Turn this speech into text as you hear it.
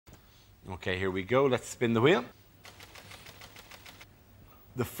OK, here we go. Let's spin the wheel.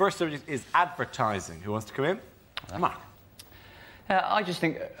 The first subject is advertising. Who wants to come in? Mark. I just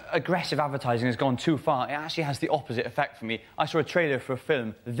think aggressive advertising has gone too far. It actually has the opposite effect for me. I saw a trailer for a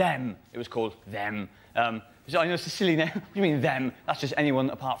film, Them. It was called Them. So I know it's a silly name. What do you mean, them? That's just anyone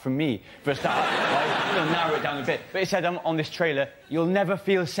apart from me, for a start. Right? You'll narrow it down a bit. But it said on this trailer, you'll never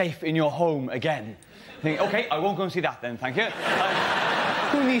feel safe in your home again. I think, OK, I won't go and see that then, thank you.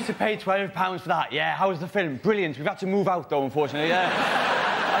 Who needs to pay £12 for that? Yeah, how was the film? Brilliant. We've had to move out, though, unfortunately. Yeah.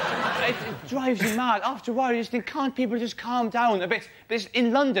 It drives you mad. After a while, you just think, can't people just calm down a bit? But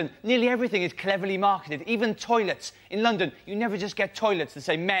in London, nearly everything is cleverly marketed. Even toilets. In London, you never just get toilets that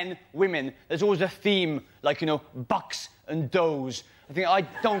say men, women. There's always a theme, like, you know, bucks and does. I think I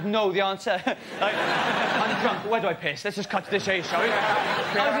don't know the answer. I'm drunk. Where do I piss? Let's just cut to the chase, shall we?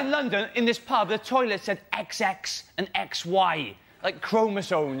 I was in London, in this pub, the toilet said XX and XY. Like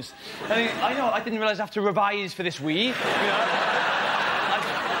chromosomes. I know, I didn't realise I have to revise for this wee. You know?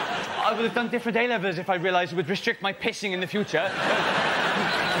 I would have done different A-levels if I realised it would restrict my pissing in the future.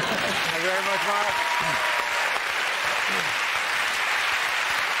 Thank you very much,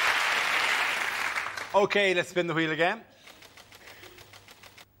 Mark. OK, let's spin the wheel again.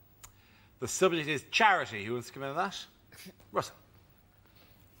 The subject is charity. Who wants to come in on that? Russell.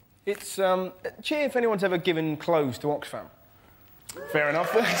 It's, cheer if anyone's ever given clothes to Oxfam. Fair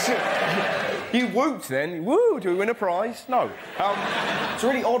enough. You whooped then. Woo, do we win a prize? No. It's a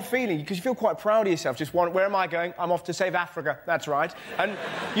really odd feeling because you feel quite proud of yourself. Just wonder, where am I going? I'm off to save Africa. That's right. And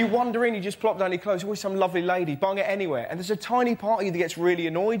you wander in, you just plop down your clothes. Always some lovely lady buying it anywhere. And there's a tiny part of you that gets really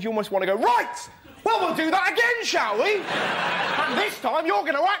annoyed. You almost want to go, right! Well, we'll do that again, shall we? And this time you're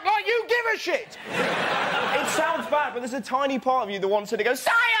going to act like you give a shit. It sounds bad, but there's a tiny part of you that wants to go,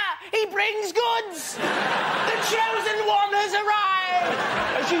 Sire, he brings goods! The chosen one has arrived!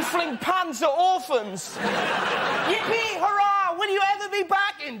 As you fling pants at orphans. Yippee, hurrah! Will you ever be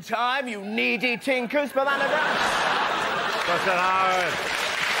back in time, you needy tinkers, banana grass? Russell Howard.